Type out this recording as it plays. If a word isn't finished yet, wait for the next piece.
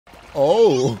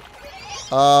Oh.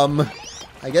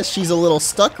 I guess she's a little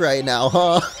stuck right now,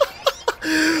 huh?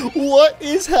 What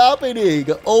is happening?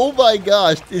 Oh my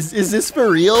gosh. Is this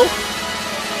for real?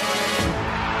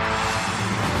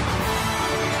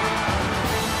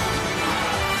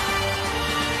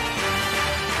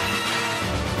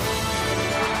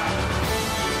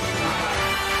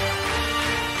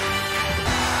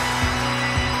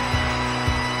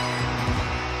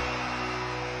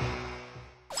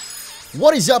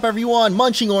 What is up everyone,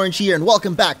 MunchingOrange here and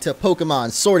welcome back to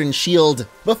Pokemon Sword and Shield.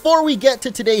 Before we get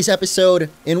to today's episode,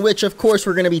 in which of course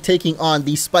we're going to be taking on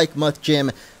the Spikemuth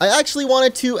gym, I actually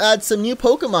wanted to add some new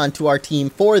Pokemon to our team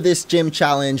for this gym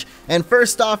challenge, and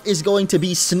first off is going to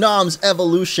be Snom's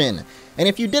evolution. And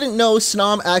if you didn't know,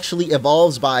 Snom actually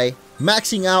evolves by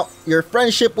maxing out your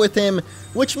friendship with him,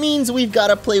 which means we've got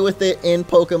to play with it in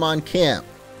Pokemon Camp,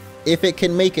 if it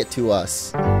can make it to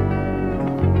us.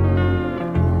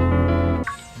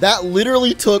 That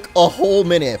literally took a whole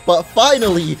minute, but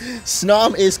finally,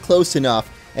 Snom is close enough.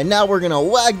 And now we're gonna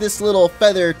wag this little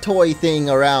feather toy thing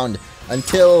around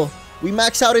until we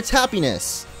max out its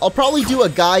happiness. I'll probably do a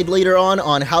guide later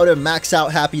on how to max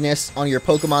out happiness on your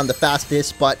Pokemon the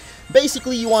fastest, but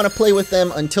basically you want to play with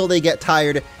them until they get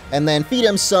tired, and then feed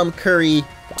them some curry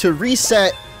to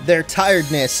reset their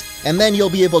tiredness, and then you'll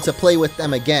be able to play with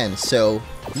them again. So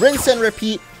rinse and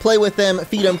repeat, play with them,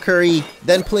 feed them curry,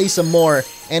 then play some more,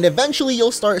 and eventually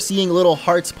you'll start seeing little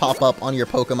hearts pop up on your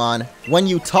Pokemon when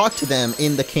you talk to them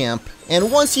in the camp.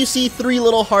 And once you see 3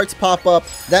 little hearts pop up,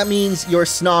 that means your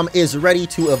Snom is ready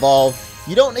to evolve.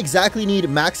 You don't exactly need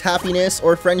max happiness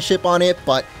or friendship on it,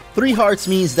 but 3 hearts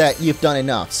means that you've done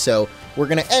enough. So we're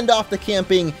gonna end off the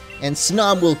camping, and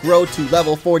Snom will grow to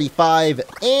level 45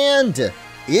 and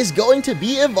is going to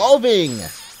be evolving.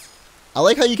 I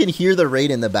like how you can hear the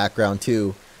rain in the background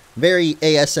too. Very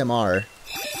ASMR.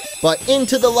 But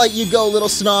into the light you go, little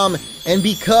Snom, and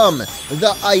become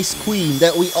the Ice Queen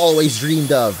that we always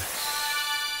dreamed of.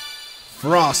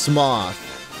 Frostmoth.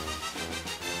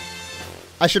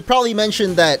 I should probably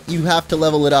mention that you have to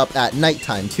level it up at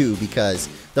nighttime too, because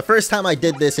the first time I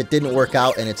did this, it didn't work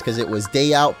out, and it's because it was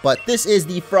day out, but this is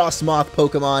the Frostmoth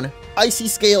Pokemon. Icy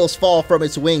scales fall from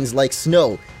its wings like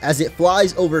snow as it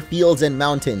flies over fields and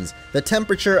mountains. The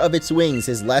temperature of its wings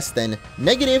is less than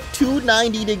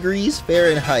 -290 degrees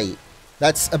Fahrenheit.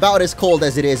 That's about as cold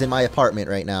as it is in my apartment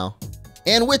right now.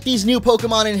 And with these new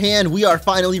Pokemon in hand, we are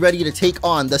finally ready to take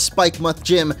on the Spikemuth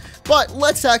gym. But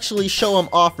let's actually show them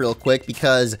off real quick,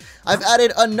 because I've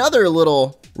added another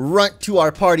little runt to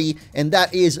our party, and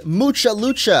that is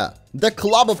Mucha, the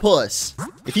Clobbopus.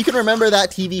 If you can remember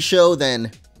that TV show,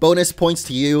 then bonus points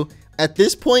to you. At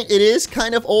this point, it is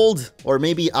kind of old, or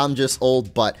maybe I'm just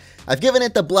old, but I've given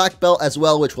it the black belt as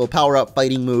well, which will power up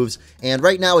fighting moves, and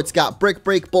right now it's got Brick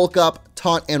Break, Bulk Up,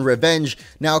 Taunt, and Revenge.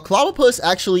 Now, Clobbopus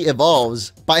actually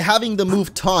evolves by having the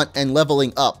move Taunt and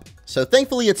leveling up, so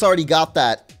thankfully it's already got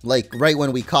that, like, right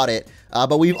when we caught it.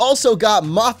 But we've also got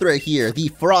Mothra here, the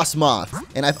Frostmoth,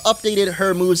 and I've updated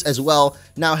her moves as well.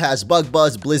 Now has Bug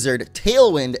Buzz, Blizzard,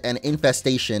 Tailwind, and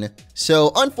Infestation.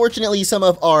 So unfortunately, some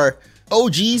of our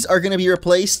OGs are going to be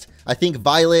replaced. I think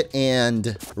Violet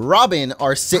and Robin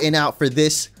are sitting out for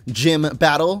this gym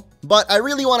battle. But I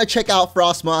really want to check out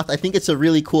Frostmoth. I think it's a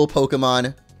really cool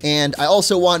Pokemon. And I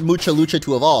also want Mucha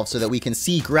to evolve so that we can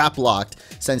see Grapplocked,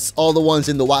 since all the ones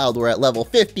in the wild were at level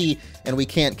 50 and we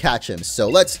can't catch him. So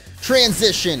let's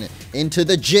transition into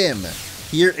the gym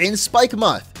here in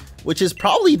Spikemuth, which is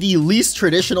probably the least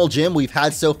traditional gym we've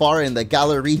had so far in the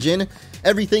Galar region.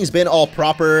 Everything's been all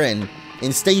proper and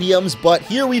in stadiums, but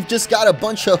here we've just got a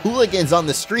bunch of hooligans on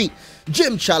the street.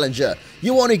 Gym challenger,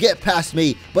 you want to get past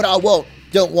me, but I won't.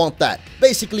 Don't want that.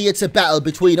 Basically, it's a battle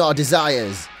between our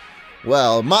desires.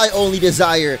 Well, my only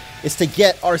desire is to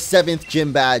get our 7th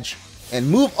gym badge and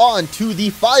move on to the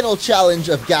final challenge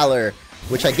of Galar,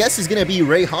 which I guess is going to be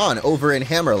Rayhan over in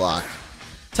Hammerlock.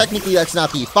 Technically, that's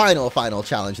not the final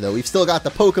challenge, though. We've still got the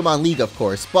Pokemon League, of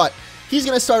course, but he's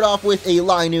going to start off with a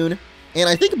Linoon, and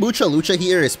I think Mucha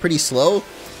here is pretty slow,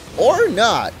 or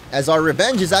not, as our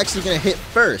Revenge is actually going to hit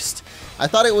first. I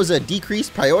thought it was a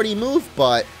decreased priority move,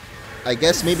 but I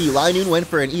guess maybe Linoon went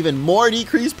for an even more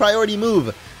decreased priority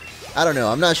move. I don't know,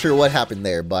 I'm not sure what happened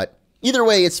there, but either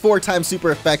way, it's 4 times super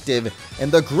effective,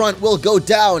 and the grunt will go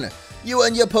down. You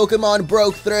and your Pokemon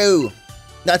broke through.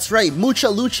 That's right, Mucha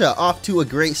off to a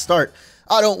great start.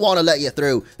 I don't want to let you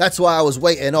through. That's why I was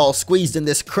waiting all squeezed in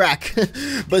this crack.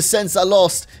 But since I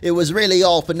lost, it was really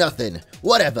all for nothing.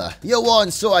 Whatever, you won,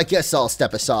 so I guess I'll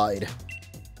step aside.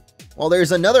 Well,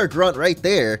 there's another grunt right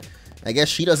there. I guess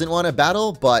she doesn't want to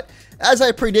battle, but as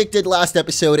I predicted last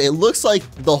episode, it looks like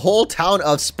the whole town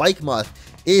of Spikemuth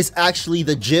is actually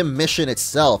the gym mission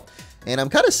itself. And I'm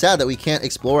kind of sad that we can't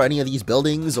explore any of these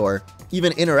buildings or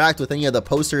even interact with any of the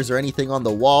posters or anything on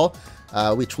the wall,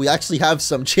 which we actually have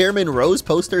some Chairman Rose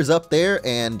posters up there,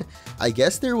 and I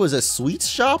guess there was a sweets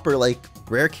shop or like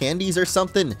rare candies or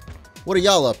something. What are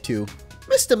y'all up to?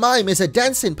 Mr. Mime is a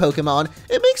dancing Pokemon.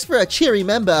 It makes for a cheery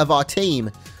member of our team.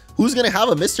 Who's gonna have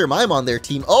a Mr. Mime on their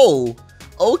team? Oh,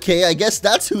 okay, I guess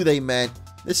that's who they meant.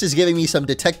 This is giving me some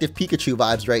Detective Pikachu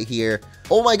vibes right here.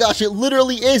 Oh my gosh, it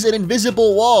literally is an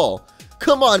invisible wall.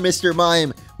 Come on, Mr.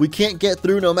 Mime. We can't get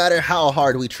through no matter how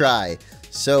hard we try.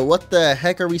 So what the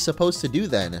heck are we supposed to do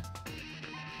then?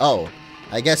 Oh,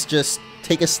 I guess just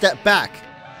take a step back.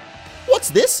 What's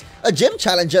this? A gym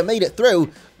challenger made it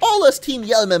through. All us Team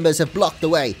Yell members have blocked the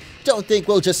way. Don't think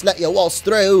we'll just let you waltz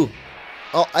through.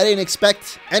 Oh, I didn't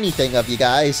expect anything of you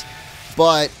guys.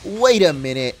 But wait a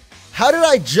minute. How did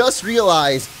I just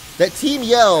realize that Team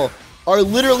Yell are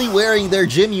literally wearing their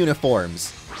gym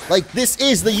uniforms? Like, this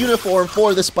is the uniform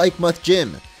for the Spikemuth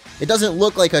gym. It doesn't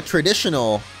look like a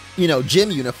traditional, you know,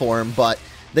 gym uniform, but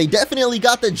they definitely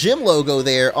got the gym logo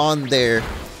there on their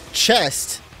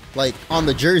chest, like on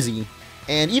the jersey.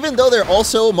 And even though they're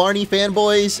also Marnie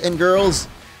fanboys and girls,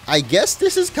 I guess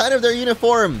this is kind of their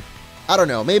uniform. I don't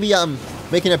know, maybe I'm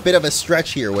making a bit of a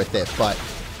stretch here with it, but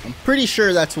I'm pretty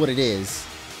sure that's what it is.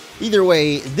 Either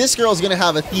way, this girl's gonna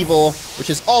have a Thievul, which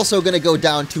is also gonna go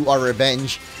down to our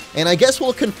revenge. And I guess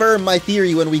we'll confirm my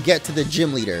theory when we get to the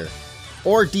gym leader.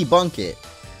 Or debunk it.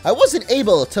 I wasn't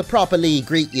able to properly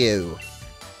greet you.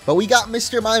 But we got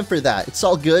Mr. Mime for that. It's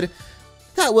all good.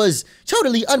 That was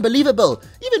totally unbelievable.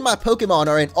 Even my Pokemon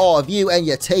are in awe of you and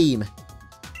your team.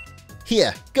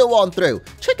 Here, go on through.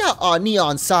 Check out our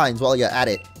neon signs while you're at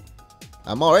it.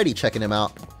 I'm already checking them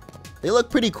out. They look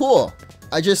pretty cool.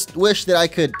 I just wish that I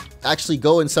could actually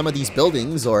go in some of these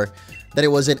buildings, or that it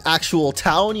was an actual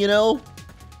town, you know?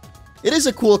 It is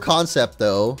a cool concept,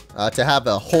 though, to have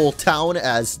a whole town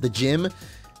as the gym.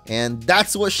 And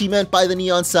that's what she meant by the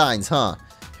neon signs, huh?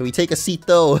 Can we take a seat,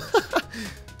 though?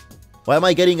 Why am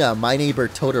I getting a My Neighbor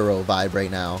Totoro vibe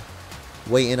right now?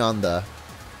 Waiting on the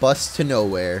bus to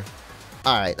nowhere.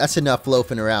 Alright, that's enough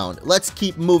loafing around. Let's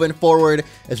keep moving forward.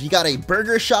 As we got a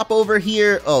burger shop over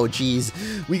here. Oh, geez.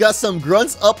 We got some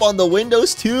grunts up on the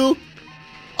windows, too.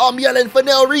 I'm yelling for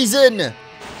no reason.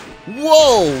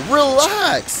 Whoa,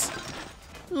 relax.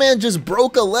 Man just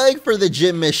broke a leg for the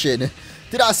gym mission.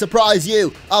 Did I surprise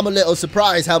you? I'm a little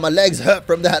surprised how my legs hurt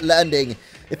from that landing.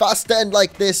 If I stand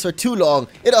like this for too long,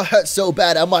 it'll hurt so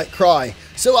bad I might cry.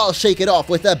 So I'll shake it off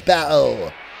with a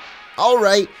battle.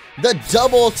 Alright, the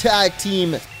double tag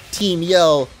team Team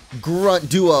Yell grunt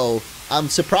duo. I'm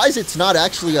surprised it's not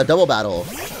actually a double battle.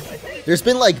 There's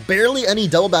been like barely any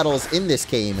double battles in this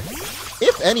game.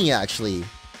 If any, actually.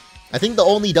 I think the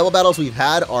only double battles we've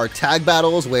had are tag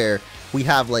battles where we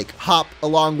have like Hop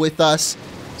along with us.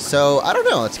 So I don't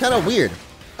know, it's kind of weird.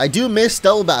 I do miss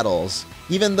double battles.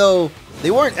 Even though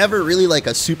they weren't ever really like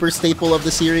a super staple of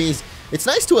the series, it's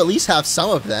nice to at least have some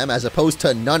of them as opposed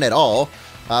to none at all.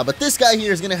 But this guy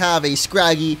here is going to have a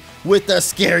Scraggy with a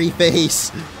scary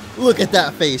face. Look at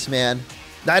that face, man.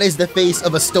 That is the face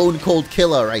of a stone cold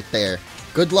killer right there.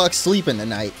 Good luck sleeping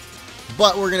tonight.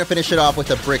 But we're going to finish it off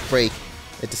with a Brick Break.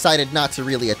 It decided not to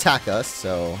really attack us,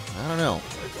 so I don't know.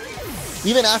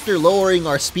 Even after lowering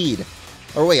our speed.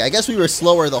 Or wait, I guess we were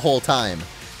slower the whole time.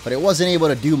 But it wasn't able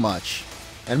to do much.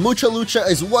 And Mucha Lucha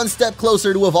is one step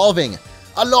closer to evolving.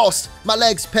 I lost! My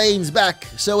leg's pain's back,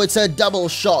 so it's a double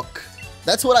shock.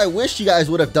 That's what I wish you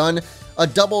guys would have done. A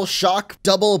double shock,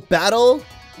 double battle?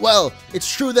 Well, it's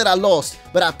true that I lost,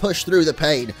 but I pushed through the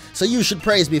pain, so you should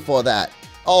praise me for that.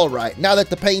 Alright, now that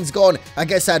the pain's gone, I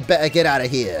guess I'd better get out of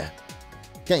here.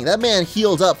 Dang, that man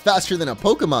healed up faster than a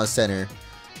Pokemon Center.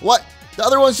 What? The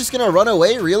other one's just gonna run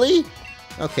away? Really?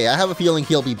 Okay, I have a feeling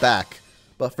he'll be back.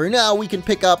 But for now, we can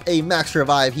pick up a Max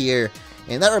Revive here.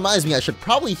 And that reminds me, I should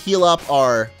probably heal up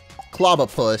our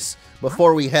Clobopus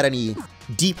before we head any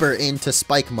deeper into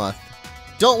Spikemuth.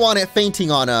 Don't want it fainting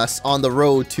on us on the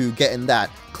road to getting that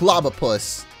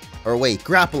Clobopus. Or wait,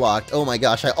 Grapploct. Oh my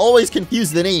gosh, I always confuse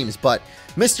the names, but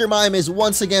Mr. Mime is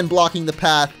once again blocking the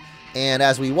path. And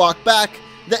as we walk back,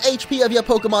 the HP of your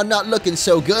Pokemon not looking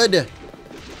so good.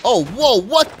 Oh, whoa,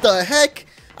 what the heck?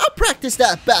 I practiced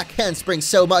that back handspring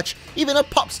so much, even a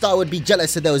pop star would be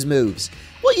jealous of those moves.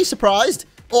 Were you surprised?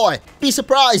 Oi, be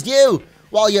surprised, you!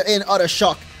 While you're in utter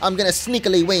shock, I'm gonna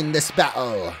sneakily win this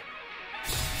battle.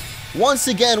 Once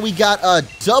again, we got a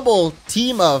double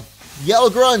team of Yell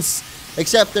Grunts,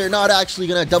 except they're not actually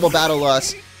gonna double battle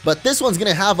us, but this one's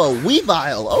gonna have a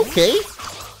Weavile, okay.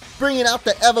 Bringing out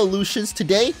the evolutions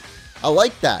today, I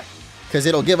like that, because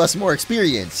it'll give us more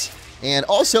experience. And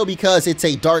also because it's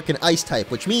a dark and ice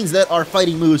type, which means that our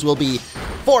fighting moves will be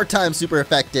 4 times super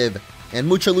effective. And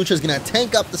Mucha is going to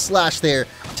tank up the slash there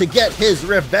to get his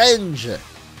revenge.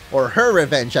 Or her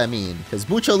revenge, I mean. Because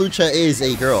Mucha is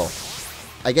a girl.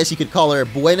 I guess you could call her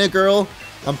Buena Girl.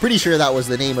 I'm pretty sure that was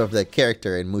the name of the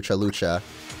character in Mucha.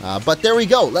 But there we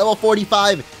go. Level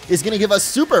 45 is going to give us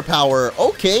superpower.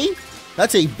 Okay.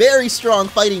 That's a very strong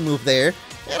fighting move there.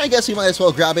 And I guess we might as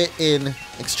well grab it in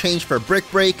exchange for Brick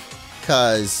Break.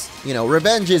 Because, you know,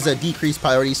 Revenge is a decreased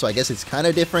priority, so I guess it's kind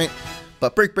of different.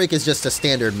 But Brick Break is just a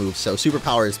standard move, so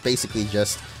Superpower is basically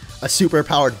just a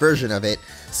super-powered version of it.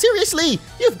 Seriously?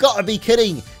 You've got to be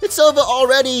kidding! It's over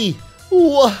already!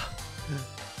 Wah!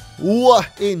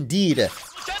 Indeed.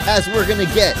 As we're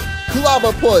gonna get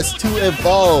Clobbopus to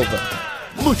evolve.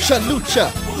 Mucha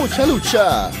Lucha! Mucha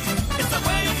Lucha!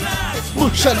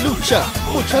 Mucha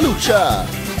Lucha! Mucha Lucha!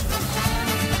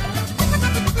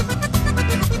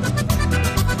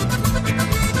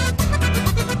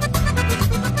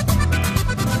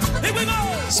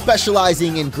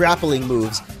 Specializing in grappling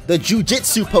moves, the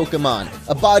Jiu-Jitsu Pokemon,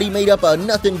 a body made up of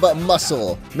nothing but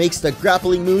muscle, makes the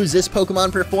grappling moves this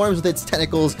Pokemon performs with its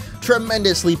tentacles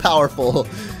tremendously powerful.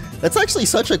 That's actually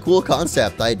such a cool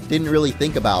concept I didn't really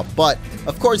think about, but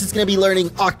of course it's going to be learning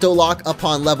Octolock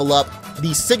upon level up,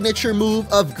 the signature move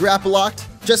of Grapploct.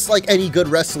 Just like any good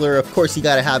wrestler, of course you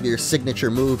gotta have your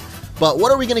signature move, but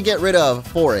what are we going to get rid of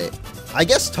for it? I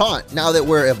guess Taunt, now that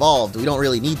we're evolved, we don't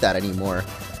really need that anymore.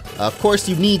 Of course,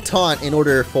 you need Taunt in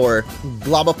order for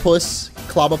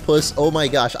Clobbopus. Oh my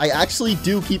gosh, I actually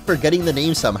do keep forgetting the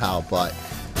name somehow, but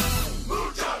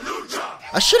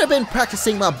I should have been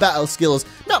practicing my battle skills,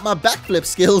 not my backflip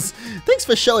skills. Thanks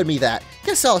for showing me that.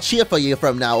 Guess I'll cheer for you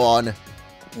from now on.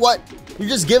 What? You're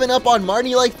just giving up on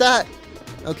Marnie like that?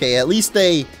 Okay, at least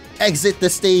they exit the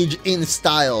stage in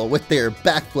style with their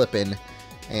backflipping.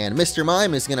 And Mr.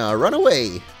 Mime is gonna run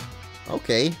away.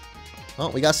 Okay. Well,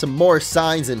 we got some more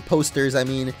signs and posters, I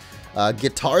mean,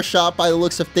 guitar shop by the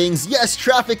looks of things. Yes,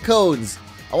 traffic cones!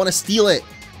 I want to steal it,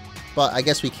 but I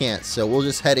guess we can't, so we'll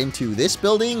just head into this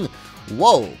building.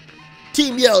 Whoa!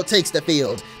 Team Yell takes the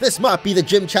field. This might be the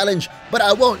gym challenge, but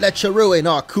I won't let you ruin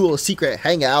our cool secret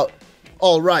hangout.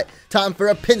 Alright, time for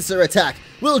a pincer attack.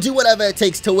 We'll do whatever it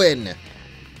takes to win.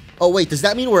 Oh wait, does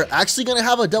that mean we're actually gonna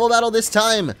have a double battle this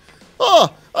time?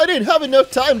 Oh, I didn't have enough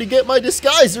time to get my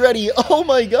disguise ready. Oh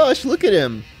my gosh, look at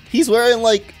him. He's wearing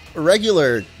like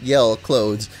regular Yell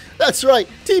clothes. That's right,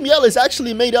 Team Yell is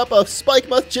actually made up of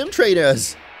Spikemuth gym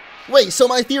trainers. Wait, so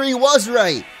my theory was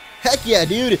right. Heck yeah,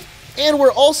 dude. And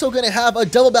we're also gonna have a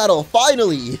double battle,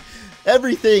 finally.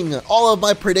 Everything, all of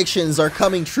my predictions are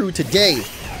coming true today.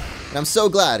 And I'm so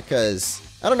glad, because,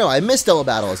 I don't know, I miss double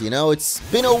battles, you know? It's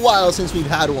been a while since we've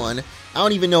had one. I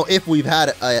don't even know if we've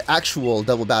had an actual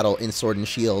double battle in Sword and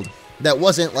Shield that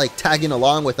wasn't like tagging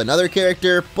along with another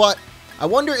character, but I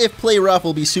wonder if Play Rough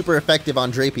will be super effective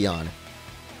on Drapion.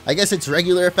 I guess it's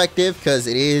regular effective because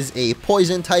it is a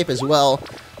poison type as well,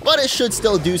 but it should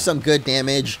still do some good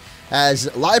damage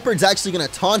as Liepard's actually going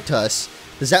to taunt us.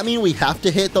 Does that mean we have to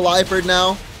hit the Liepard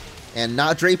now and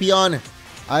not Drapion?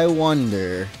 I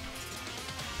wonder.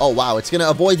 Oh wow, it's going to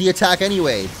avoid the attack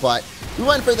anyway, but we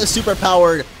went for the super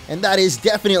powered, and that is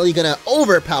definitely going to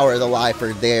overpower the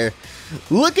Liepard there.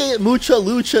 Look at Mucha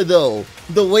Lucha though.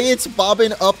 The way it's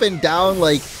bobbing up and down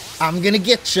like, I'm going to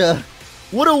get ya.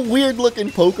 What a weird looking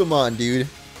Pokemon, dude.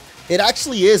 It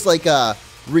actually is like a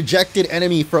rejected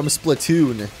enemy from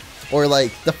Splatoon, or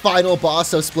like the final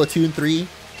boss of Splatoon 3,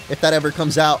 if that ever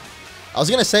comes out. I was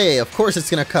going to say, of course it's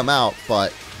going to come out,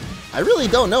 but I really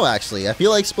don't know actually. I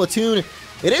feel like Splatoon,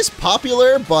 it is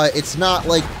popular, but it's not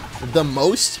like the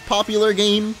most popular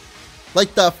game.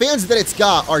 Like the fans that it's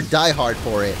got are diehard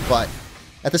for it, but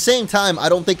at the same time, I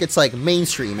don't think it's like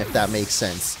mainstream, if that makes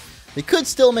sense. They could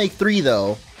still make 3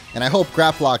 though, and I hope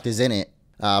Grapploct is in it.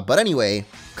 But anyway,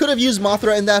 could have used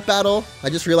Mothra in that battle.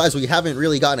 I just realized we haven't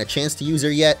really gotten a chance to use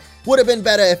her yet. Would have been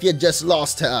better if you just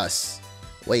lost to us.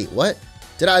 Wait, what?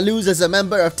 Did I lose as a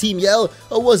member of Team Yell,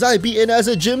 or was I beaten as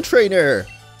a gym trainer?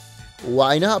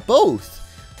 Why not both?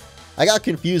 I got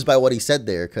confused by what he said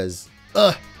there, cause,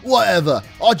 whatever.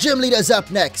 Our gym leader's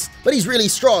up next, but he's really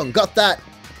strong, got that?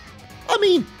 I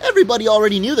mean, everybody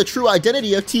already knew the true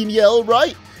identity of Team Yell,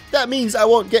 right? That means I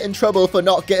won't get in trouble for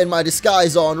not getting my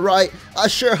disguise on, right? I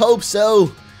sure hope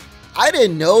so. I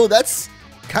didn't know, that's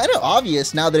kind of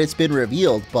obvious now that it's been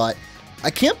revealed, but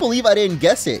I can't believe I didn't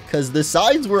guess it, cause the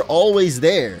signs were always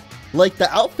there. Like,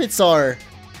 the outfits are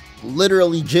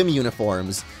literally gym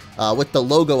uniforms. With the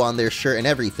logo on their shirt and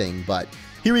everything, but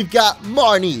here we've got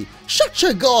Marnie. Shut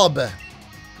your gob!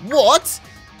 What?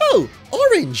 Oh,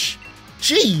 orange!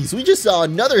 Jeez, we just saw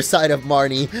another side of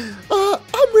Marnie.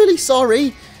 I'm really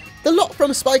sorry. The lot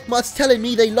from Spikemuth's telling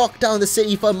me they locked down the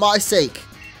city for my sake.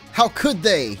 How could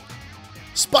they?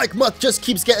 Spikemuth just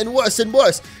keeps getting worse and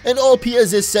worse, and all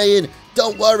Piers is saying,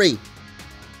 don't worry.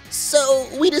 So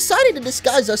we decided to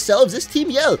disguise ourselves as Team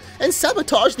Yell and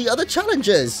sabotage the other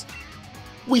challengers.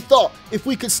 We thought if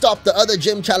we could stop the other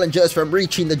gym challengers from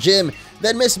reaching the gym,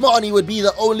 then Miss Marnie would be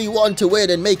the only one to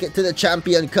win and make it to the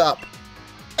Champion Cup.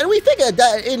 And we figured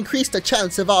that it increased the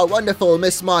chance of our wonderful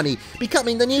Miss Marnie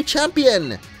becoming the new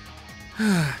champion.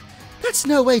 That's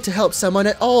no way to help someone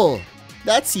at all.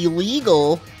 That's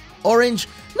illegal. Orange,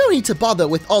 no need to bother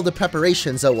with all the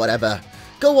preparations or whatever.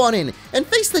 Go on in and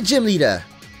face the gym leader.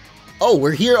 Oh,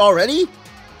 we're here already?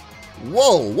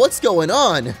 Whoa, what's going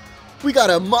on? We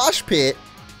got a mosh pit.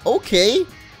 Okay,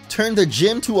 turn the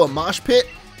gym to a mosh pit?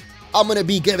 I'm gonna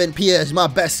be giving Piers my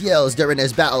best yells during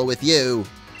this battle with you.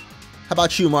 How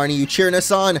about you, Marnie? You cheering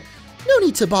us on? No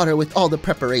need to bother with all the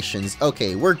preparations.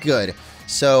 Okay, we're good.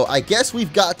 So I guess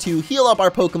we've got to heal up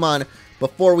our Pokemon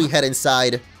before we head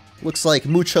inside. Looks like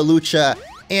Lucha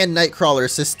and Nightcrawler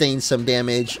sustained some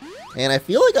damage. And I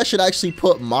feel like I should actually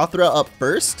put Mothra up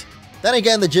first. Then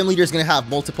again, the gym leader is going to have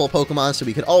multiple Pokemon, so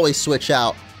we could always switch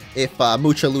out if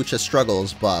Lucha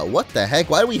struggles. But what the heck?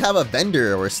 Why do we have a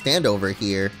vendor or a stand over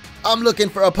here? I'm looking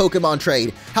for a Pokemon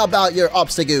trade. How about your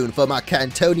Obstagoon for my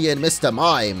Cantonian Mr.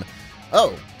 Mime?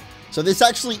 Oh, so this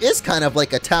actually is kind of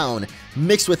like a town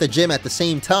mixed with a gym at the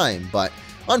same time. But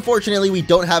unfortunately, we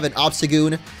don't have an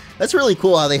Obstagoon. That's really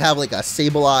cool how they have like a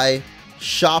Sableye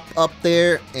shop up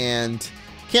there. And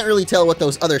can't really tell what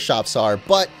those other shops are.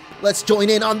 But let's join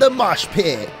in on the mosh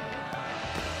pit.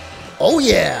 Oh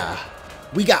yeah,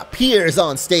 we got Piers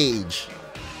on stage.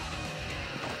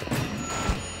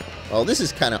 Oh, this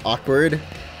is kind of awkward.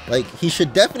 Like, he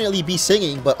should definitely be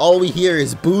singing, but all we hear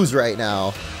is boos right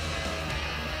now.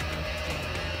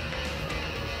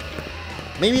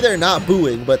 Maybe they're not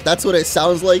booing, but that's what it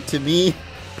sounds like to me.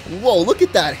 Whoa, look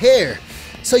at that hair.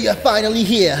 So you're finally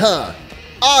here, huh?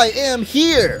 I am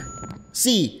here.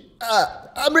 See,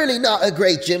 I'm really not a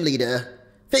great gym leader.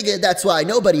 Figured that's why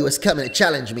nobody was coming to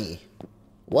challenge me.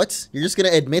 What? You're just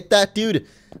gonna admit that, dude?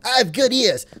 I have good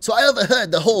ears, so I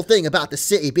overheard the whole thing about the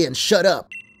city being shut up.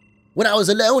 When I was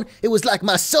alone, it was like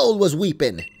my soul was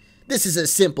weeping. This is a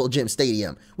simple gym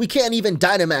stadium. We can't even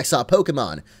Dynamax our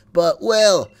Pokemon. But,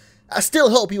 well, I still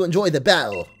hope you enjoy the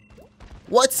battle.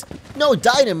 What? No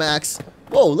Dynamax?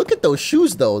 Whoa, look at those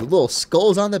shoes, though. The little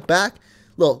skulls on the back.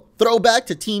 Little throwback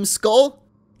to Team Skull.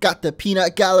 Got the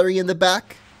peanut gallery in the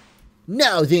back.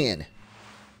 Now then.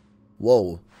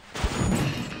 Whoa.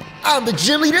 I'm the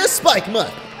gym leader,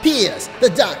 Spikemuth. Piers, the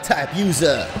dark type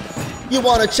user. You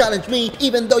wanna challenge me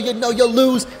even though you know you'll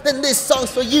lose? Then this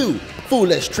song's for you,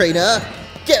 foolish trainer.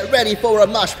 Get ready for a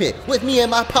mosh pit with me and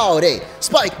my party.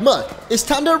 Spikemuth, it's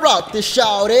time to rock this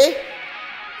shawty.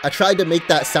 I tried to make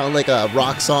that sound like a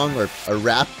rock song or a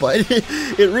rap, but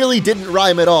it really didn't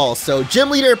rhyme at all. So gym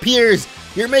leader Piers,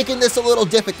 you're making this a little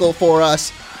difficult for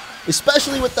us.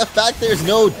 Especially with the fact there's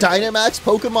no Dynamax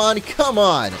Pokemon. Come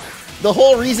on. The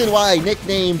whole reason why I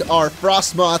nicknamed our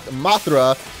Frostmoth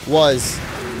Mothra was,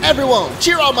 everyone,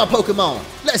 cheer on my Pokemon.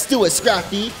 Let's do it,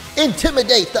 Scrafty.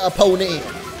 Intimidate the opponent.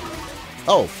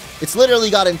 Oh, it's literally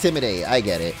got Intimidate. I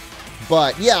get it.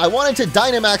 But yeah, I wanted to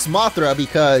Dynamax Mothra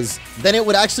because then it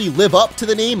would actually live up to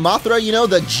the name Mothra, you know,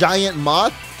 the giant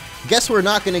moth. Guess we're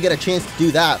not going to get a chance to do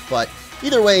that, but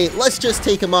either way, let's just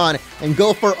take him on and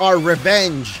go for our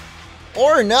revenge.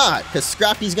 Or not, because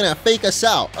Scrafty's going to fake us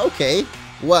out. Okay.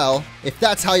 Well, if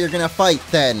that's how you're gonna fight,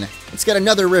 then let's get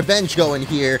another revenge going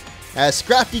here. As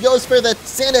Scrafty goes for the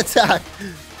sand attack.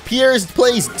 Piers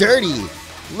plays dirty.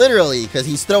 Literally, because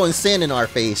he's throwing sand in our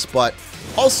face. But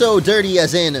also dirty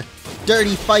as in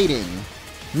dirty fighting.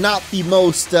 Not the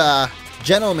most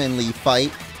gentlemanly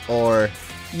fight. Or,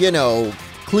 you know,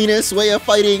 cleanest way of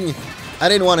fighting. I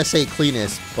didn't want to say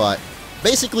cleanest, but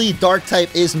basically Dark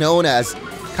type is known as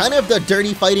kind of the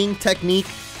dirty fighting technique.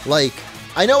 Like,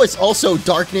 I know it's also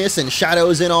darkness and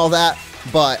shadows and all that,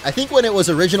 but I think when it was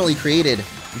originally created,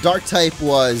 Dark type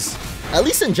was, at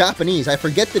least in Japanese, I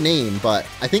forget the name, but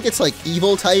I think it's like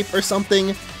evil type or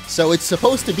something. So it's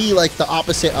supposed to be like the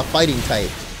opposite of fighting type.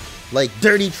 Like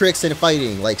dirty tricks in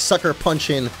fighting, like sucker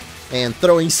punching and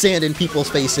throwing sand in people's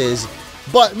faces.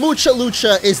 But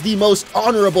Lucha is the most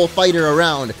honorable fighter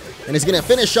around and is gonna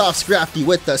finish off Scrafty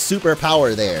with the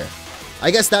superpower there.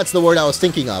 I guess that's the word I was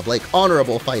thinking of, like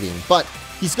honorable fighting. But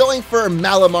he's going for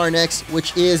Malamar next,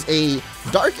 which is a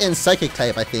dark and psychic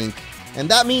type, I think. And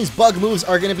that means bug moves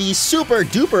are going to be super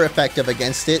duper effective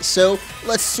against it. So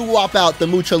let's swap out the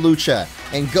Lucha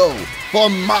and go for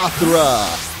Mothra.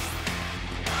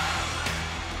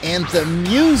 And the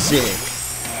music.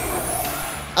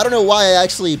 I don't know why I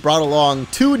actually brought along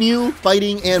 2 new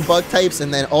fighting and bug types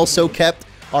and then also kept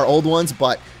our old ones,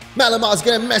 but Malamar's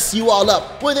gonna mess you all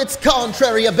up with its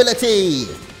contrary ability.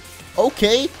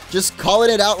 Okay, just calling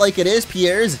it out like it is,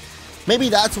 Piers. Maybe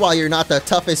that's why you're not the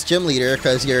toughest gym leader,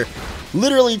 because you're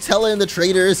literally telling the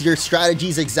traders your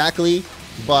strategies exactly.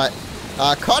 But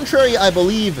contrary, I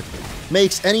believe,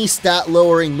 makes any stat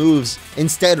lowering moves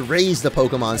instead raise the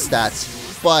Pokemon stats.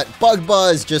 But Bug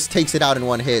Buzz just takes it out in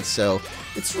one hit, so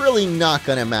it's really not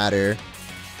gonna matter.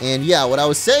 And yeah, what I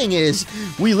was saying is,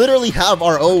 we literally have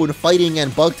our own fighting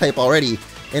and bug type already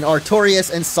in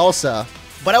Artorias and Salsa.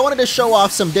 But I wanted to show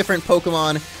off some different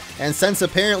Pokemon, and since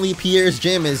apparently Pierre's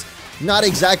gym is not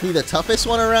exactly the toughest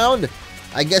one around,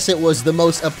 I guess it was the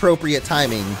most appropriate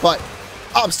timing. But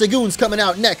Obstagoon's coming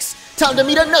out next. Time to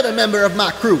meet another member of my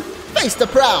crew. Face the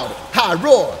proud high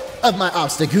roar of my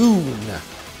Obstagoon.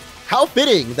 How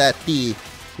fitting that the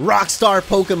Rockstar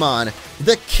Pokemon,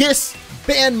 the KISS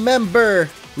band member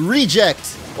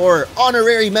reject or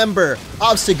honorary member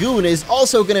Obstagoon, is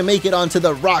also going to make it onto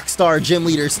the Rockstar Gym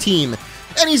Leaders team.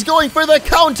 And he's going for the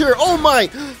counter. Oh my!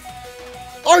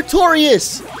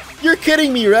 Artorias! You're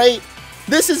kidding me, right?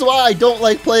 This is why I don't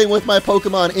like playing with my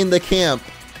Pokemon in the camp,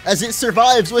 as it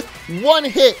survives with 1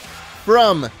 hit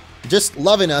from just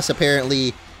loving us,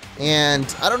 apparently.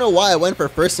 And I don't know why I went for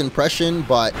first impression,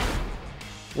 but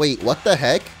wait, what the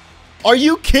heck? Are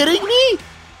you kidding me?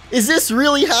 Is this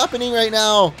really happening right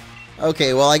now?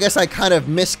 Okay, well, I guess I kind of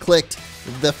misclicked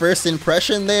the first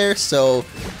impression there, so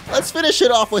let's finish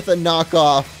it off with a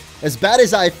knockoff. As bad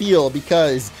as I feel,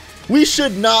 because we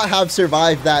should not have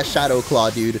survived that Shadow Claw,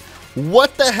 dude.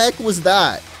 What the heck was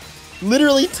that?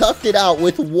 Literally toughed it out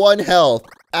with 1 health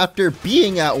after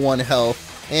being at 1 health,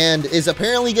 and is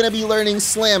apparently going to be learning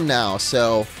Slam now,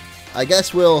 so I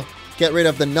guess we'll get rid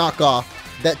of the knockoff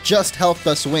that just helped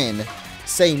us win.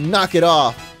 Say knock it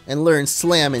off and learn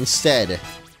Slam instead.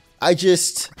 I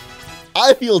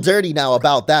feel dirty now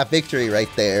about that victory right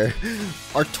there.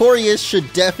 Artorias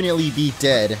should definitely be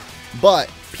dead, but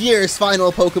Pierre's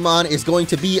final Pokemon is going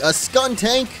to be a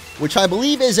Skuntank, which I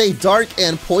believe is a Dark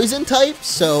and Poison type,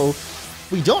 so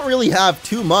we don't really have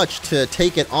too much to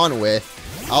take it on with.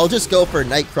 I'll just go for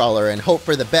Nightcrawler and hope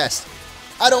for the best.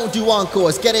 I don't do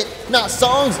encores, get it? Not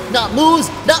songs, not moves,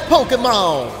 not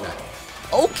Pokemon!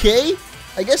 Okay,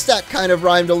 I guess that kind of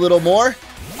rhymed a little more.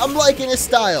 I'm liking his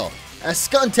style. As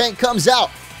Skuntank comes out,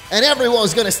 and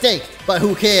everyone's gonna stink, but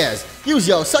who cares? Use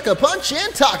your Sucker Punch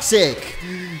and Toxic!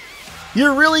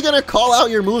 You're really gonna call out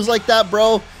your moves like that,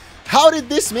 bro? How did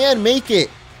this man make it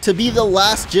to be the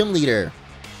last gym leader?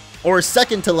 Or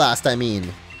second to last, I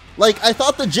mean. Like, I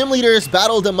thought the gym leaders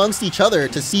battled amongst each other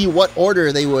to see what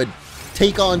order they would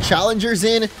take on challengers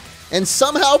in, and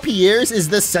somehow Piers is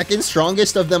the second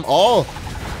strongest of them all.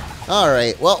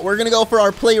 Alright, well, we're gonna go for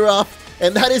our play rough,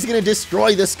 and that is gonna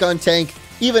destroy the Skuntank,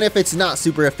 even if it's not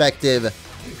super effective.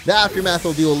 The Aftermath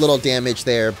will do a little damage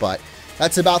there, but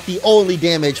that's about the only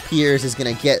damage Piers is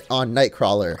gonna get on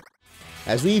Nightcrawler,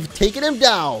 as we've taken him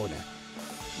down.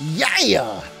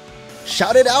 Yeah!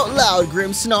 Shout it out loud,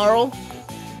 Grimmsnarl.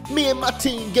 Me and my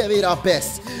team gave it our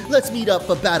best. Let's meet up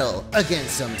for battle again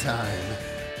sometime.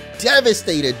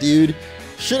 Devastated, dude.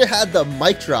 Should have had the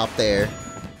mic drop there.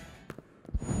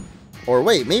 Or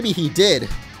wait, maybe he did.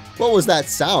 What was that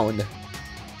sound?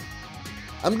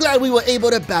 I'm glad we were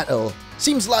able to battle.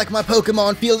 Seems like my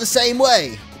Pokemon feel the same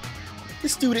way.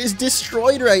 This dude is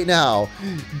destroyed right now.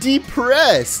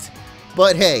 Depressed.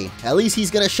 But hey, at least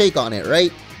he's gonna shake on it,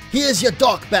 right? Here's your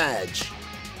Dark Badge.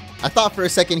 I thought for a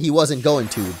second he wasn't going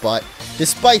to, but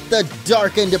despite the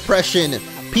dark and depression,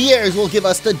 Piers will give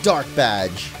us the Dark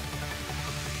Badge.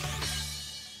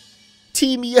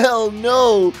 Team Yell,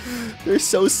 no! They're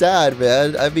so sad,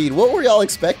 man. I mean, what were y'all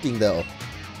expecting, though?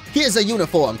 Here's a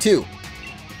uniform, too.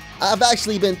 I've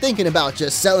actually been thinking about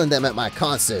just selling them at my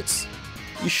concerts.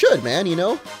 You should, man, you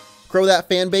know? Grow that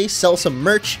fan base, sell some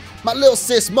merch. My little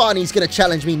sis Monty's gonna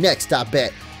challenge me next, I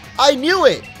bet. I knew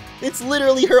it! It's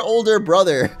literally her older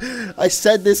brother. I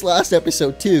said this last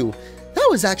episode, too. That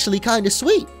was actually kinda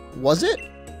sweet, was it?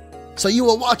 So you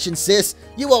were watching, sis.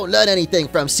 You won't learn anything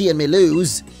from seeing me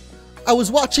lose. I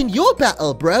was watching your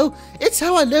battle, bro. It's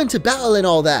how I learned to battle and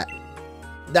all that.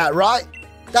 That right?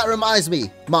 That reminds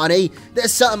me, Monty,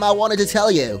 there's something I wanted to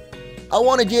tell you. I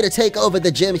wanted you to take over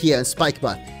the gym here in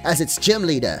Spikemuth as its gym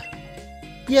leader.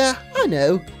 Yeah, I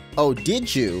know. Oh,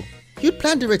 did you? You'd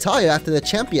plan to retire after the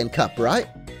Champion Cup, right?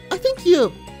 I think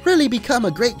you'll really become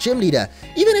a great gym leader,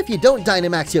 even if you don't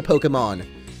Dynamax your Pokemon.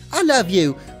 I love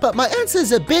you, but my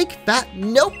answer's a big fat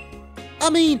nope. I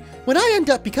mean, when I end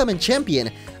up becoming champion,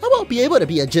 I won't be able to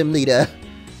be a gym leader.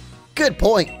 Good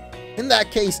point. In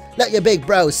that case, let your big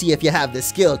bro see if you have the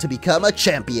skill to become a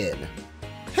champion.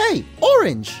 Hey,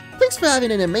 Orange! Thanks for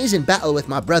having an amazing battle with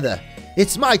my brother.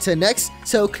 It's my turn next,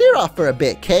 so clear off for a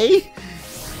bit, Kay?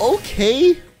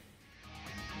 Okay.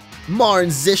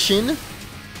 Marnzishin.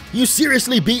 You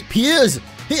seriously beat Piers?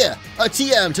 Here, a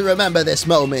TM to remember this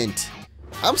moment.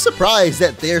 I'm surprised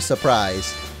that they're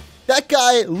surprised. That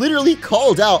guy literally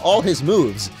called out all his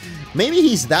moves. Maybe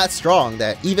he's that strong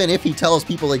that even if he tells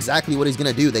people exactly what he's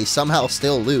gonna do, they somehow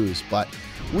still lose. But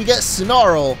we get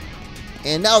Snarl,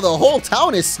 and now the whole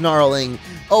town is snarling.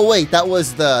 Oh wait, that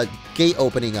was the gate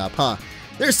opening up, huh?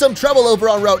 There's some trouble over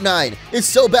on Route 9. It's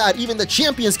so bad, even the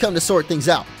champions come to sort things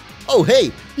out. Oh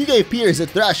hey, you gave Piers a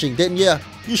thrashing, didn't ya?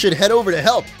 You should head over to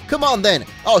help. Come on then,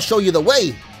 I'll show you the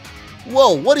way.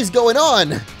 Whoa, what is going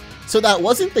on? So that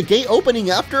wasn't the gate opening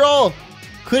after all?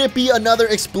 Could it be another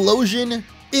explosion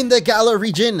in the Gala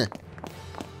region?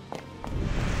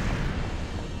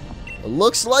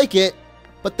 Looks like it,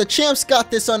 but the champs got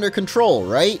this under control,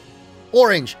 right?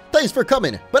 Orange, thanks for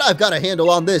coming, but I've got a handle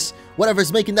on this.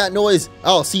 Whatever's making that noise,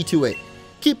 I'll see to it.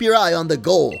 Keep your eye on the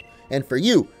goal. And for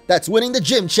you, that's winning the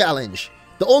gym challenge.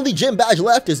 The only gym badge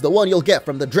left is the one you'll get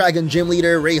from the Dragon Gym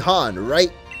leader, Raihan,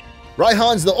 right?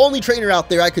 Raihan's the only trainer out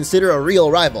there I consider a real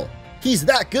rival. He's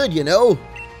that good, you know?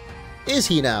 Is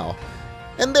he now?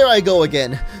 And there I go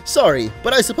again. Sorry,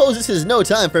 but I suppose this is no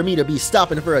time for me to be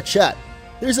stopping for a chat.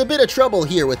 There's a bit of trouble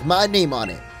here with my name on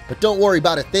it, but don't worry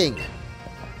about a thing.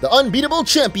 The unbeatable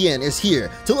champion is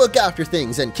here to look after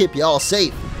things and keep you all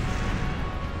safe.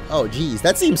 Oh geez,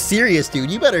 that seems serious,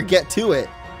 dude. You better get to it.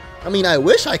 I mean, I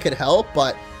wish I could help,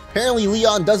 but apparently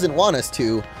Leon doesn't want us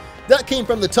to. That came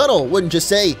from the tunnel, wouldn't you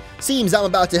say? Seems I'm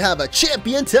about to have a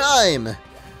champion time.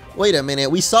 Wait a minute,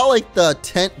 we saw like the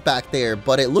tent back there,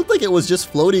 but it looked like it was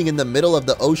just floating in the middle of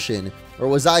the ocean. Or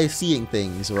was I seeing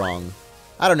things wrong?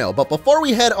 I don't know, but before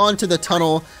we head on to the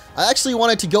tunnel, I actually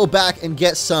wanted to go back and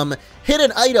get some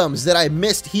hidden items that I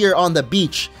missed here on the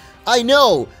beach. I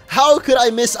know, how could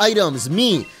I miss items?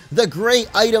 Me, the great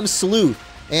item sleuth.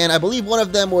 And I believe one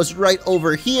of them was right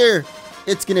over here.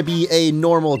 It's gonna be a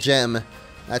normal gem.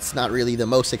 That's not really the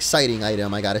most exciting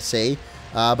item, I gotta say.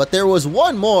 But there was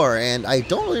one more, and I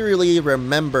don't really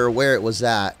remember where it was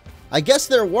at. I guess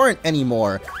there weren't any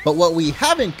more, but what we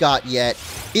haven't got yet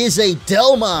is a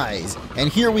Delmise, and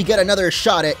here we get another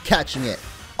shot at catching it.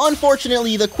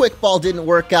 Unfortunately, the quick ball didn't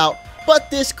work out,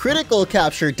 but this critical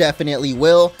capture definitely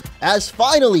will, as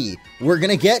finally, we're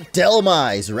gonna get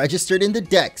Delmise registered in the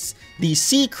Dex, the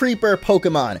Sea Creeper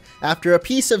Pokemon. After a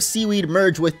piece of seaweed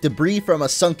merged with debris from a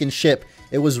sunken ship,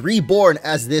 it was reborn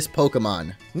as this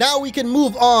Pokemon. Now we can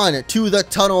move on to the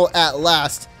tunnel at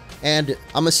last, and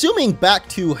I'm assuming back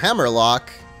to Hammerlock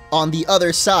on the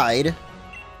other side.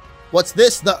 What's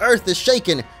this? The earth is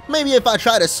shaking. Maybe if I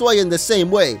try to sway in the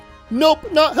same way.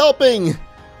 Nope, not helping.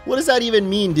 What does that even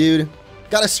mean, dude?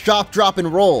 Gotta stop, drop,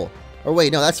 and roll. Or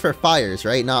wait, no, that's for fires,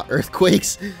 right? Not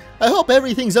earthquakes. I hope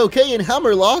everything's okay in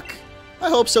Hammerlock. I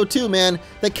hope so too, man.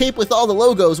 The cape with all the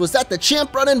logos, was that the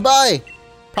champ running by?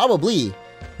 Probably.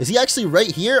 Is he actually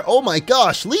right here? Oh my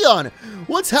gosh, Leon!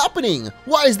 What's happening?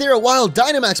 Why is there a wild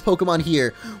Dynamax Pokemon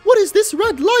here? What is this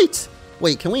red light?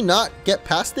 Wait, can we not get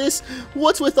past this?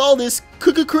 What's with all this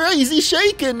crazy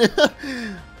shaking?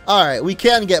 Alright, we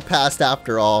can get past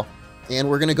after all. And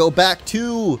we're gonna go back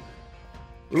to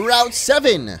Route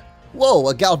 7. Whoa,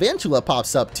 a Galvantula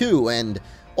pops up too, and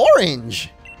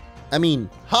Orange! I mean,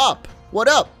 Hop, what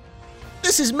up?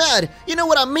 This is mad, you know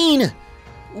what I mean?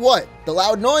 What, the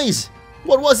loud noise?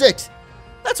 What was it?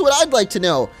 That's what I'd like to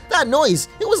know. That noise,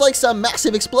 it was like some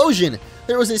massive explosion.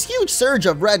 There was this huge surge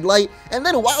of red light, and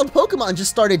then wild Pokemon just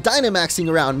started Dynamaxing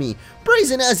around me.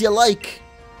 Brazen as you like.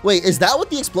 Wait, is that what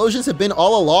the explosions have been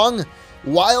all along?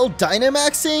 Wild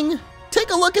Dynamaxing? Take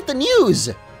a look at the news.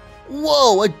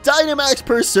 Whoa, a Dynamax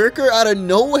Berserker out of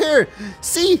nowhere?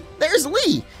 See, there's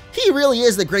Lee. He really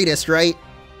is the greatest, right?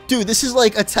 Dude, this is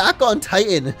like Attack on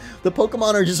Titan. The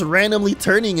Pokemon are just randomly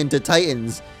turning into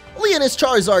Titans. Lee and his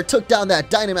Charizard took down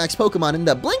that Dynamax Pokemon in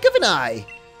the blink of an eye.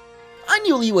 I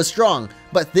knew Lee was strong,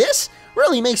 but this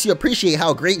really makes you appreciate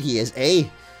how great he is, eh?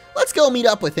 Let's go meet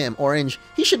up with him, Orange.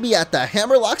 He should be at the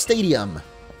Hammerlock Stadium.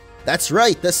 That's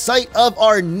right, the site of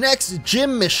our next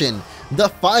gym mission, the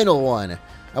final one.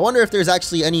 I wonder if there's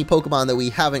actually any Pokemon that we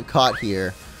haven't caught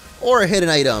here, or hidden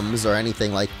items or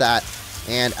anything like that.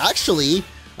 And actually,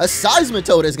 a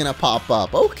Seismitoad is gonna pop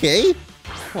up. Okay.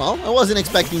 Well, I wasn't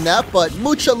expecting that, but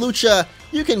Mucha Lucha,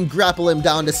 you can grapple him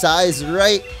down to size,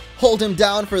 right? Hold him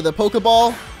down for the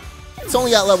Pokeball. It's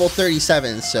only at level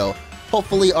 37, so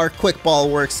hopefully our Quick Ball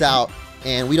works out,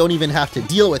 and we don't even have to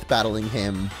deal with battling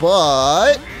him.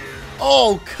 But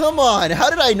Oh, come on. How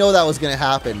did I know that was going to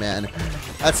happen, man?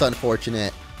 That's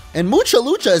unfortunate. And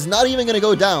Lucha is not even going to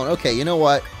go down. Okay, you know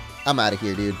what? I'm out of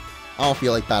here, dude. I don't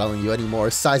feel like battling you anymore,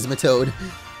 Seismitoad.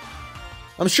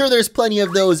 I'm sure there's plenty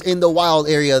of those in the wild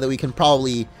area that we can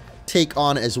probably take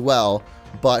on as well.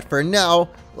 But for now,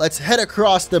 let's head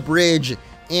across the bridge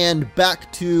and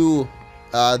back to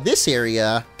this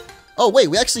area. Oh, wait,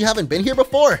 we actually haven't been here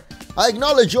before. I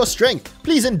acknowledge your strength.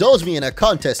 Please indulge me in a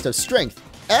contest of strength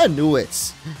and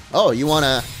wits. Oh, you want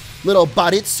a little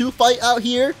Baritsu fight out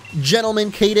here?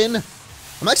 Gentleman Caden?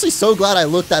 I'm actually so glad I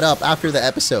looked that up after the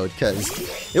episode,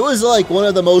 because it was like one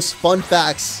of the most fun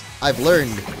facts I've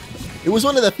learned. It was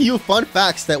one of the few fun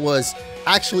facts that was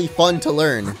actually fun to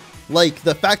learn. Like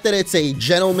the fact that it's a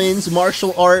gentleman's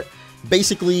martial art.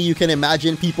 Basically, you can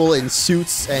imagine people in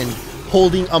suits and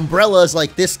holding umbrellas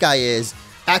like this guy is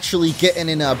actually getting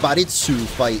in a Baritsu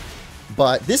fight.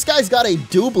 But this guy's got a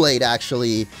dual blade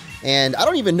actually, and I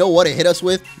don't even know what it hit us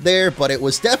with there, but it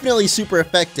was definitely super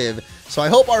effective. So I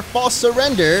hope our false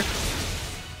surrender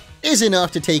is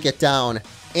enough to take it down,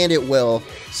 and it will.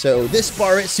 So this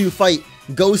Baritsu fight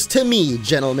goes to me,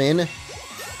 gentlemen.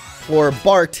 Or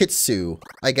Bartitsu,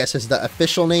 I guess is the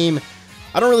official name.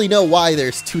 I don't really know why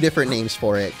there's two different names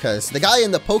for it, because the guy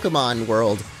in the Pokemon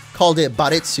world called it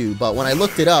Baritsu, but when I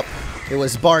looked it up, it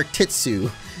was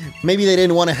Bartitsu. Maybe they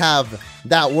didn't want to have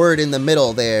that word in the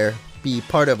middle there be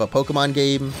part of a Pokemon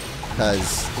game,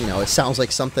 because, you know, it sounds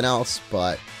like something else.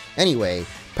 But anyway,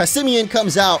 Passimian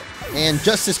comes out, and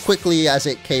just as quickly as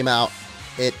it came out,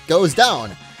 it goes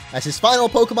down, as his final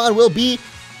Pokemon will be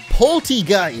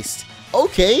Poltegeist.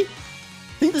 Okay,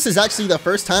 I think this is actually the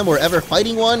first time we're ever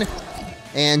fighting one,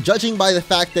 and judging by the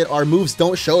fact that our moves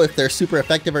don't show if they're super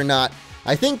effective or not,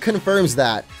 I think confirms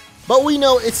that. But we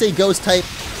know it's a ghost type,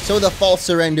 so the false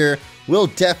surrender will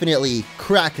definitely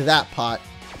crack that pot.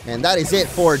 And that is it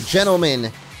for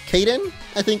Gentleman Caden,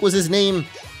 I think was his name.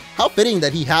 How fitting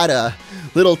that he had a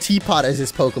little teapot as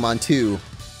his Pokemon too.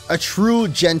 A true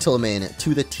gentleman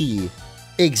to the T.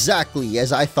 Exactly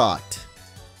as I thought.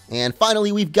 And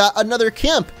finally, we've got another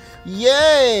camp.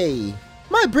 Yay!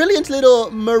 My brilliant little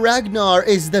Maragnar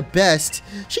is the best.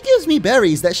 She gives me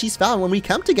berries that she's found when we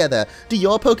camp together. Do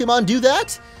your Pokemon do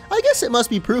that? I guess it must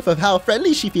be proof of how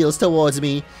friendly she feels towards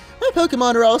me. My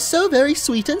Pokemon are all so very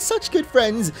sweet and such good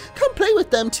friends. Come play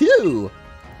with them too.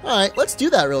 Alright, let's do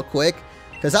that real quick,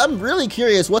 because I'm really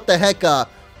curious what the heck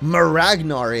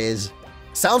Maragnar is.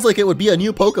 Sounds like it would be a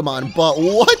new Pokemon, but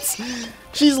what?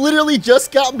 She's literally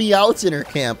just got Meowths in her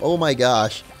camp. Oh my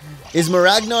gosh. Is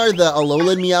Maragnar the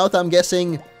Alolan Meowth, I'm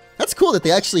guessing? That's cool that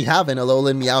they actually have an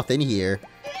Alolan Meowth in here.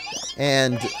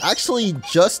 And actually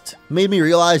just made me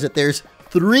realize that there's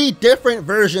 3 different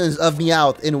versions of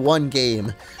Meowth in one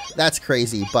game. That's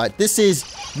crazy, but this is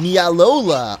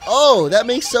Meowlola. Oh, that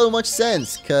makes so much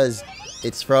sense, because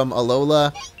it's from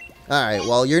Alola. Alright,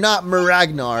 well, you're not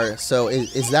Maragnar, so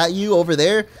is that you over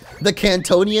there? The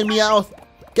Cantonian Meowth?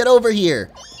 Get over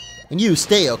here. And you,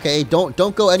 stay, okay? Don't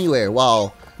go anywhere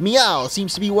while Meow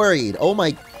seems to be worried. Oh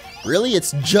my, really?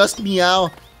 It's just Meow?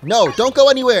 No, don't go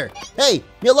anywhere. Hey,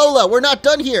 Meowlola, we're not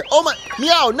done here. Oh my,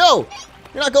 Meow, no!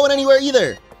 You're not going anywhere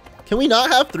either. Can we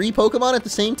not have 3 Pokemon at the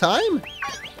same time?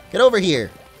 Get over here.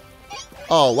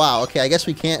 Oh, wow, okay, I guess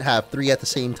we can't have 3 at the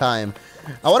same time.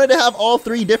 I wanted to have all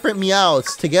 3 different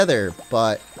Meowths together,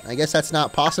 but I guess that's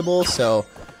not possible, so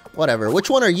whatever. Which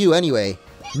one are you anyway?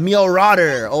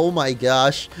 Meowrodder. Oh my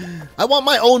gosh. I want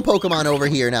my own Pokemon over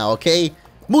here now, okay?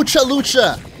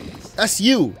 Lucha. That's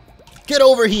you. Get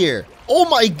over here. Oh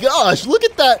my gosh, look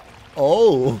at that.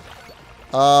 Oh.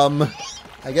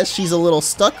 I guess she's a little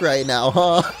stuck right now,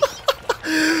 huh?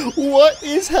 What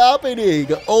is happening?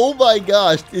 Oh my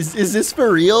gosh. Is this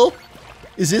for real?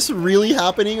 Is this really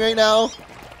happening right now?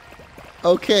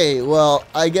 Okay, well,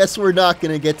 I guess we're not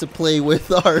going to get to play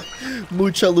with our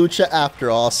Lucha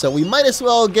after all, so we might as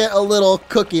well get a little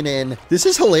cooking in. This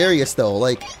is hilarious, though.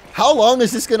 Like, how long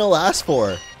is this going to last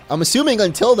for? I'm assuming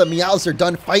until the Meows are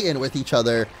done fighting with each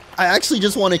other. I actually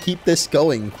just want to keep this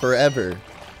going forever.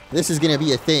 This is going to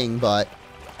be a thing, but...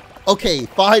 Okay,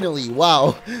 finally,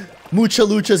 wow.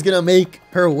 Lucha's going to make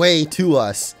her way to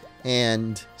us.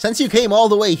 And since you came all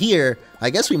the way here, I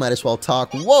guess we might as well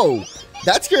talk. Whoa,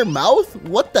 that's your mouth?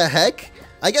 What the heck?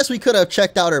 I guess we could have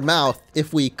checked out her mouth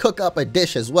if we cook up a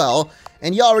dish as well.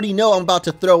 And you already know I'm about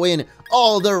to throw in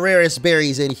all the rarest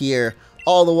berries in here.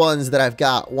 All the ones that I've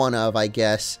got one of, I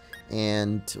guess.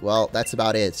 And, well, that's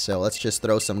about it. So let's just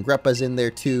throw some greppas in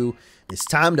there too. It's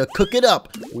time to cook it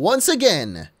up once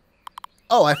again.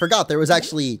 Oh, I forgot there was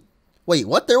actually... Wait,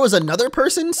 what? There was another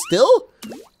person still?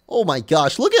 Oh my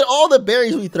gosh, look at all the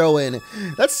berries we throw in.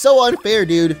 That's so unfair,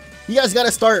 dude. You guys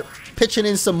gotta start pitching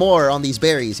in some more on these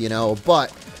berries, you know,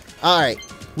 but alright.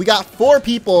 We got 4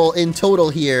 people in total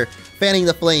here fanning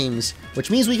the flames, which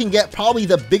means we can get probably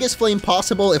the biggest flame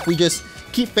possible if we just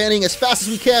keep fanning as fast as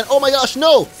we can. Oh my gosh,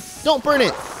 no! Don't burn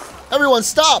it! Everyone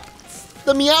stop!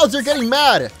 The meows are getting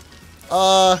mad!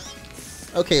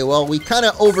 Okay, well, we kind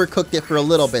of overcooked it for a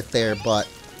little bit there, but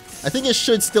I think it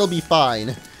should still be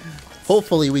fine.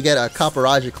 Hopefully we get a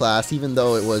Copperajah class, even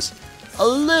though it was a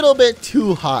little bit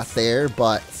too hot there,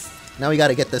 but now we got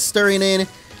to get the stirring in.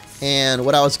 And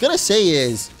what I was gonna say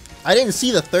is, I didn't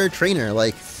see the 3rd trainer.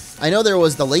 Like, I know there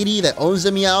was the lady that owns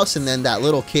the Meowths and then that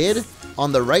little kid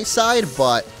on the right side,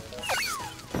 but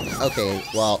okay,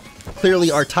 well, clearly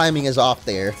our timing is off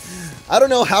there. I don't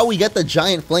know how we get the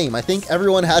giant flame. I think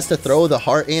everyone has to throw the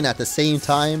heart in at the same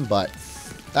time, but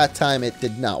that time it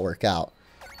did not work out.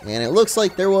 And it looks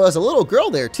like there was a little girl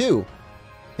there too.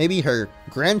 Maybe her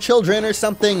grandchildren or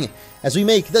something, as we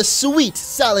make the sweet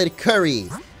salad curry.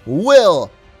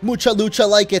 Will Mucha Lucha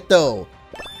like it though?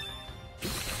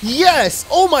 Yes!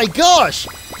 Oh my gosh!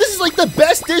 This is like the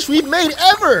best dish we've made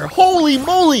ever! Holy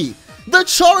moly! The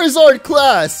Charizard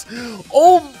class!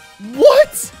 Oh,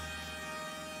 what?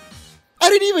 I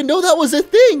didn't even know that was a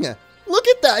thing! Look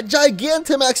at that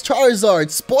Gigantamax Charizard!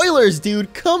 Spoilers,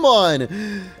 dude! Come on!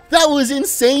 That was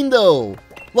insane though!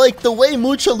 Like, the way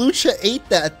Mucha Lucha ate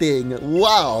that thing!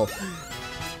 Wow!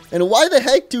 And why the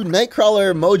heck do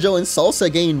Nightcrawler, Mojo, and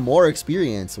Salsa gain more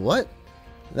experience? What?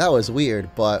 That was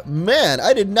weird, but man,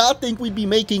 I did not think we'd be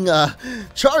making a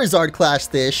Charizard class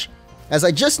dish. As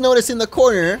I just noticed in the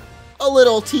corner, a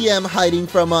little TM hiding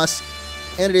from us,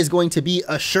 and it is going to be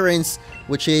Assurance,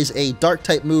 which is a dark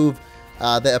type move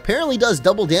that apparently does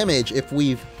double damage if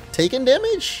we've taken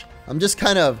damage. I'm just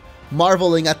kind of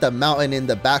marveling at the mountain in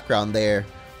the background there.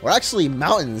 Or actually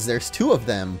mountains, there's 2 of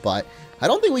them, but I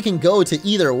don't think we can go to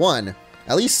either one.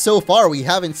 At least so far, we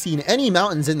haven't seen any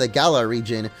mountains in the Galar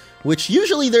region, which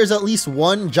usually there's at least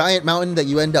one giant mountain that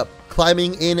you end up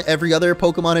climbing in every other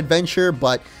Pokemon adventure,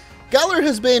 but Galar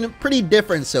has been pretty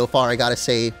different so far, I gotta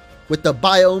say, with the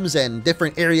biomes and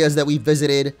different areas that we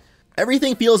visited.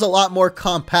 Everything feels a lot more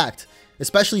compact,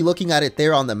 especially looking at it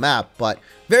there on the map, but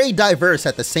very diverse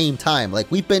at the same time. Like,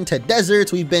 we've been to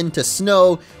deserts, we've been to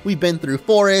snow, we've been through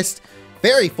forest,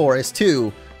 fairy forest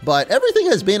too, but everything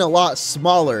has been a lot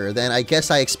smaller than I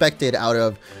guess I expected out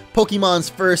of Pokemon's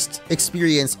first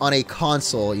experience on a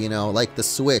console, you know, like the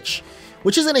Switch,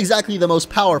 which isn't exactly the most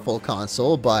powerful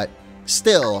console, but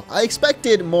still, I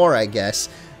expected more, I guess.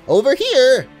 Over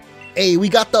here! Hey, we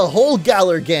got the whole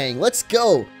Galar gang, let's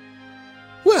go!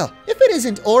 Well, if it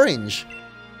isn't Orange.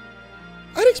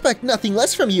 I'd expect nothing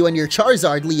less from you and your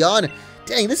Charizard, Leon.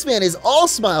 Dang, this man is all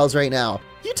smiles right now.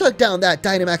 You took down that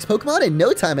Dynamax Pokemon in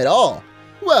no time at all.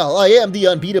 Well, I am the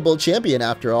unbeatable champion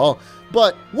after all,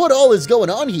 but what all is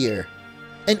going on here?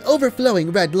 An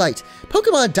overflowing red light.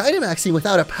 Pokemon Dynamaxing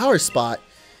without a power spot.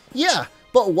 Yeah,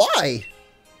 but why?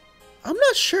 I'm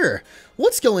not sure.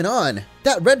 What's going on?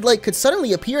 That red light could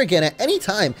suddenly appear again at any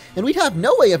time, and we'd have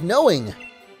no way of knowing.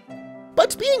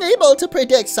 But being able to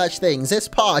predict such things is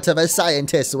part of a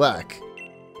scientist's work.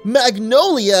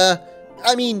 Magnolia?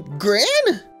 I mean,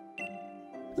 Gran?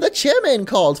 The chairman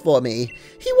called for me.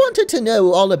 He wanted to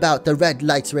know all about the red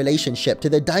light's relationship to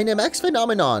the Dynamax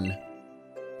phenomenon.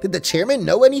 Did the chairman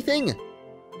know anything?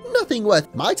 Nothing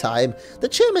worth my time. The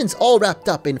chairman's all wrapped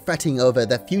up in fretting over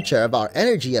the future of our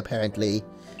energy, apparently.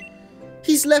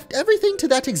 He's left everything to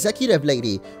that executive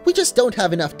lady. We just don't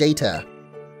have enough data.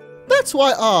 That's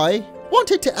why I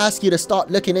wanted to ask you to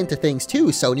start looking into things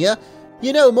too, Sonia.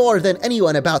 You know more than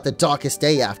anyone about the Darkest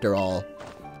Day, after all.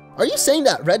 Are you saying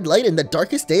that red light and the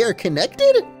Darkest Day are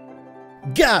connected?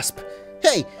 Gasp!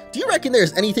 Hey, do you reckon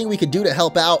there's anything we could do to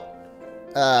help out?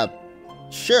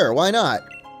 Sure, why not?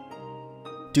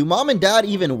 Do Mom and Dad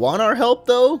even want our help,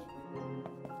 though?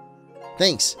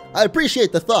 Thanks, I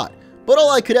appreciate the thought, but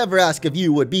all I could ever ask of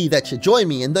you would be that you join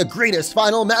me in the greatest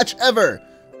final match ever!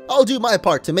 I'll do my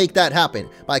part to make that happen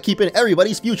by keeping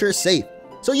everybody's future safe.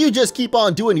 So you just keep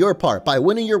on doing your part by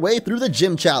winning your way through the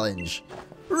gym challenge.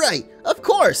 Right, of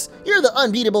course! You're the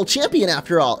unbeatable champion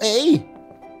after all, eh?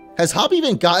 Has Hop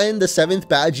even gotten the 7th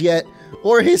badge yet?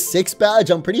 Or his 6th badge?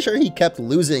 I'm pretty sure he kept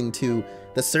losing to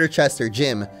the Sirchester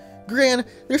gym. Gran,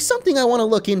 there's something I want to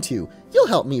look into. You'll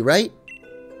help me, right?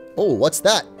 Oh, what's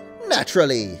that?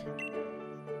 Naturally.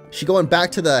 She going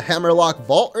back to the Hammerlock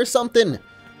Vault or something?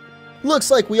 Looks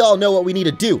like we all know what we need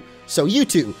to do. So you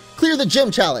two, clear the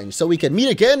gym challenge so we can meet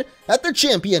again at the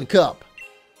Champion Cup.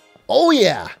 Oh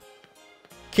yeah!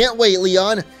 Can't wait,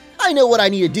 Leon. I know what I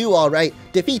need to do, alright.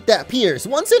 Defeat that Piers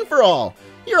once and for all.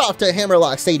 You're off to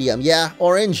Hammerlock Stadium, yeah,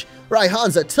 Orange?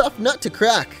 Raihan's a tough nut to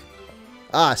crack.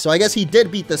 Ah, so I guess he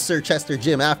did beat the Sir Chester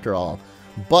gym after all.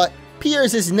 But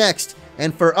Piers is next,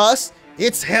 and for us,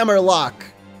 it's Hammerlock.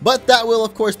 But that will,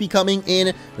 of course, be coming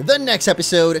in the next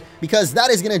episode, because that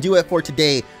is going to do it for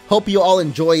today. Hope you all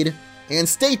enjoyed, and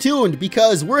stay tuned,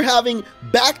 because we're having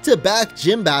back-to-back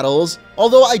gym battles.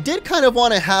 Although I did kind of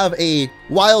want to have a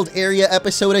wild area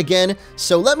episode again,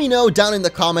 so let me know down in the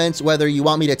comments whether you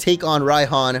want me to take on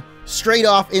Raihan straight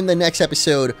off in the next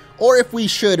episode, or if we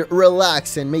should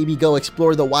relax and maybe go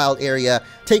explore the wild area,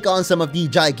 take on some of the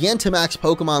Gigantamax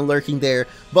Pokemon lurking there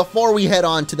before we head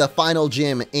on to the final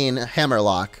gym in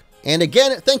Hammerlock. And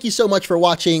again, thank you so much for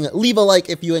watching. Leave a like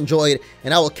if you enjoyed,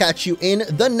 and I will catch you in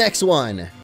the next one.